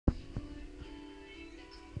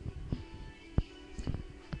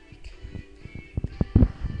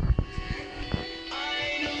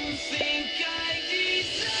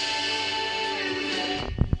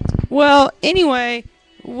Well, anyway,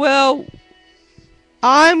 well,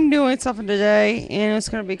 I'm doing something today, and it's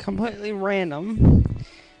going to be completely random.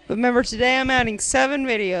 But remember, today I'm adding 7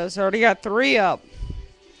 videos. I already got 3 up.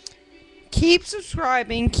 Keep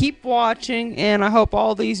subscribing, keep watching, and I hope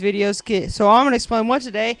all these videos get. So I'm going to explain what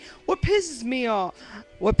today. What pisses me off?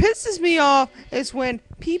 What pisses me off is when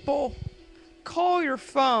people call your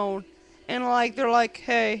phone and they're like,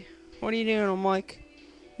 "Hey, what are you doing?" I'm like,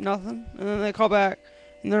 "Nothing." And then they call back,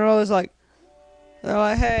 and they're always like,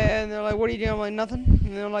 "Hey," and they're like, "What are you doing?" I'm like, "Nothing."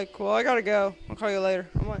 And they're like, "Well, I gotta go. I'll call you later."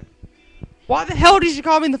 I'm like, "Why the hell did you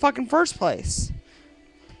call me in the fucking first place?"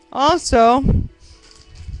 Also,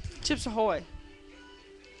 Chips Ahoy,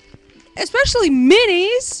 especially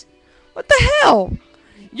minis. What the hell?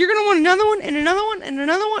 You're gonna want another one and another one and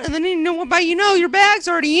another one, and then you know what? Your bag's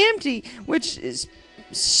already empty, which is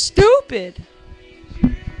stupid.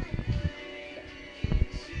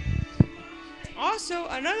 Also,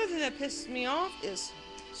 another thing that pisses me off is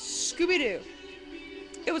Scooby-Doo.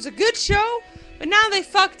 It was a good show, but now they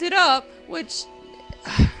fucked it up, which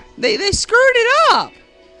they screwed it up.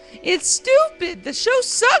 It's stupid. The show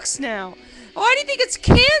sucks now. Why do you think it's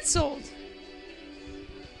canceled?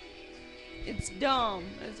 It's dumb.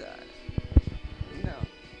 No.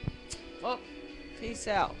 Well, peace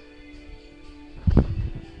out.